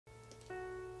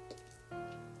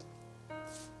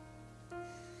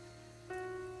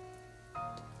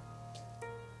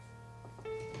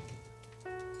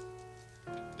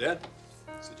Dad,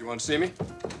 said you want to see me?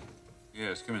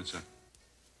 Yes, come in, son.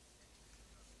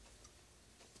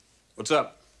 What's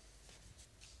up?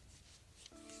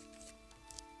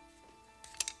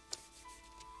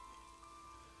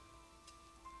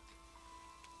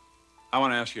 I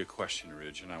want to ask you a question,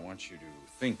 Ridge, and I want you to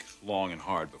think long and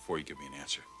hard before you give me an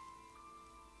answer.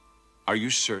 Are you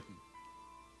certain,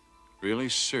 really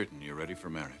certain you're ready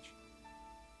for marriage?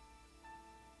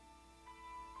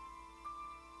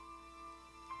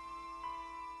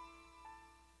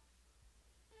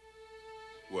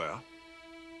 Well,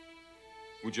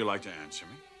 would you like to answer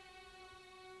me?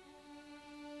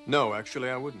 No, actually,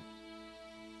 I wouldn't.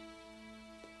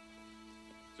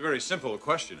 It's a very simple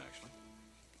question, actually.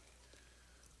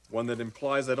 One that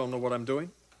implies I don't know what I'm doing?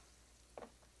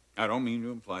 I don't mean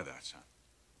to imply that, son.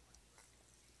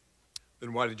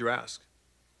 Then why did you ask?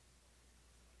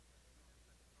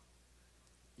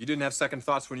 You didn't have second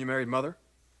thoughts when you married Mother?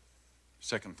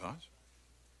 Second thoughts?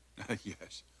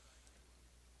 Yes.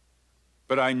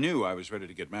 But I knew I was ready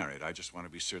to get married. I just want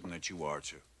to be certain that you are,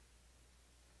 too.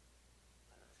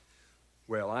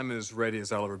 Well, I'm as ready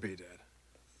as I'll ever be, Dad.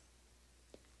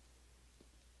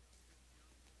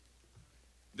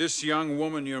 This young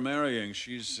woman you're marrying,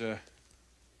 she's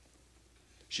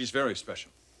very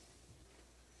special.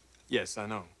 Yes, I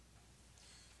know.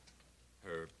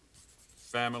 Her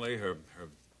family, her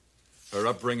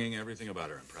upbringing, everything about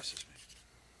her impresses me.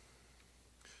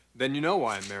 Then you know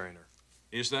why I'm marrying her.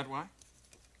 Is that why?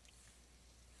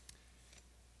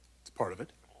 It's part of it.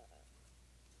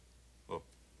 Well,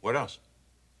 what else?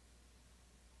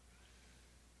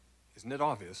 Isn't it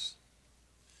obvious?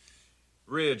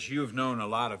 Ridge, you've known a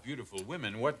lot of beautiful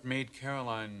women. What made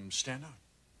Caroline stand out?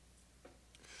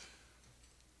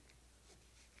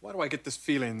 Why do I get this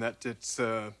feeling that it's,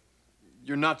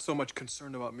 you're not so much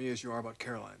concerned about me as you are about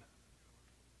Caroline?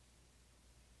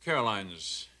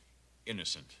 Caroline's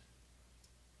innocent.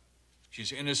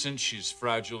 She's innocent, she's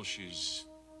fragile, she's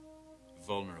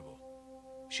vulnerable.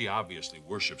 She obviously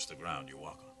worships the ground you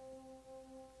walk on.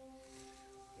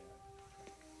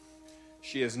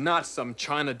 She is not some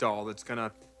China doll that's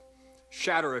gonna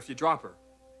shatter if you drop her.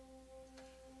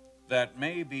 That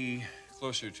may be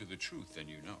closer to the truth than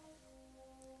you know.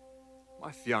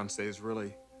 My fiance's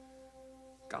really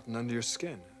gotten under your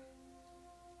skin.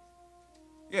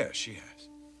 Yeah, she has.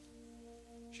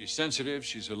 She's sensitive,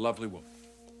 she's a lovely woman.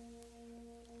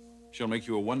 She'll make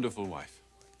you a wonderful wife.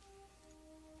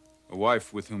 A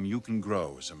wife with whom you can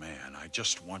grow as a man. I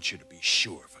just want you to be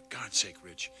sure, for God's sake,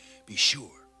 Rich, be sure.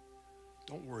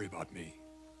 Don't worry about me.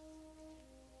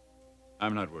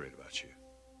 I'm not worried about you.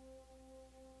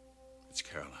 It's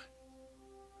Caroline.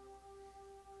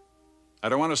 I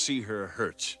don't want to see her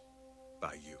hurt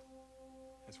by you.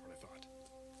 That's what I thought.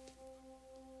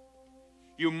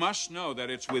 You must know that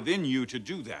it's within you to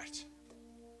do that.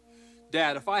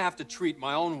 Dad, if I have to treat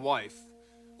my own wife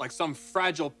like some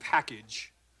fragile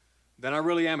package, then I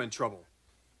really am in trouble.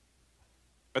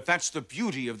 But that's the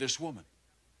beauty of this woman.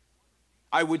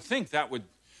 I would think that would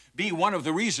be one of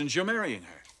the reasons you're marrying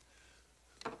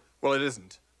her. Well, it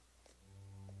isn't.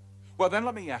 Well, then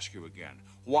let me ask you again.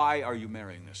 Why are you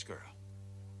marrying this girl?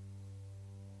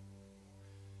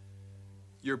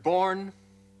 You're born,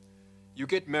 you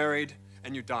get married,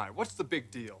 and you die. What's the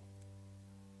big deal?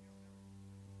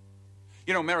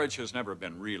 You know, marriage has never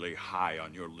been really high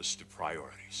on your list of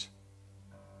priorities.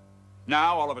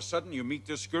 Now, all of a sudden, you meet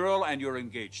this girl and you're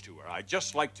engaged to her. I'd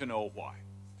just like to know why.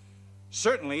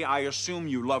 Certainly, I assume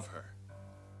you love her.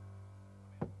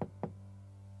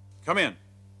 Come in.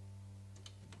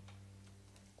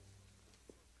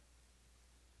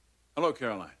 Hello,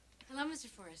 Caroline. Hello, Mr.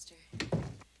 Forrester.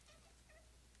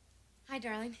 Hi,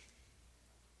 darling.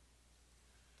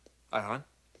 Hi, hon.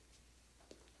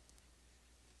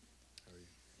 How are you?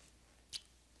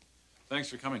 Thanks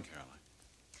for coming, Caroline.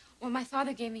 Well, my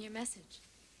father gave me your message.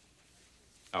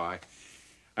 Oh,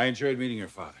 I enjoyed meeting your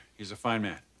father. He's a fine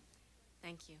man.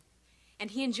 Thank you.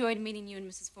 And he enjoyed meeting you and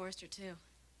Mrs. Forrester, too.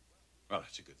 Well,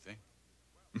 that's a good thing.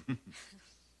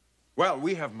 Well,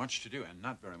 we have much to do and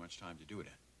not very much time to do it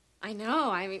in. I know.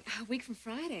 I mean, a week from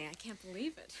Friday. I can't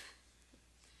believe it.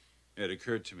 It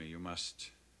occurred to me you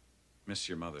must miss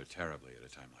your mother terribly at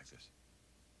a time like this.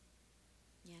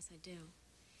 Yes, I do.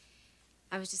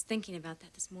 I was just thinking about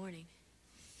that this morning.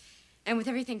 And with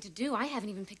everything to do, I haven't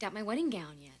even picked out my wedding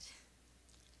gown yet.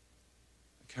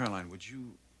 Caroline, would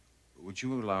you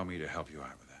allow me to help you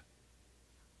out with that?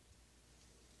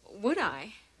 Would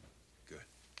I? Good.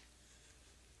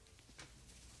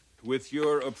 With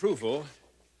your approval,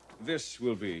 this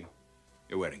will be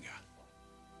your wedding gown.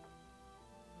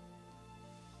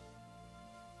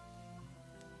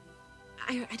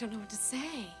 I don't know what to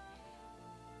say.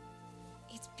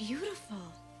 It's beautiful.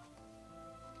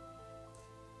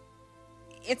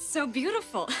 It's so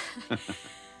beautiful.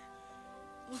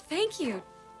 Well, thank you,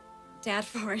 Dad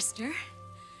Forrester.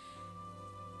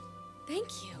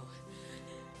 Thank you.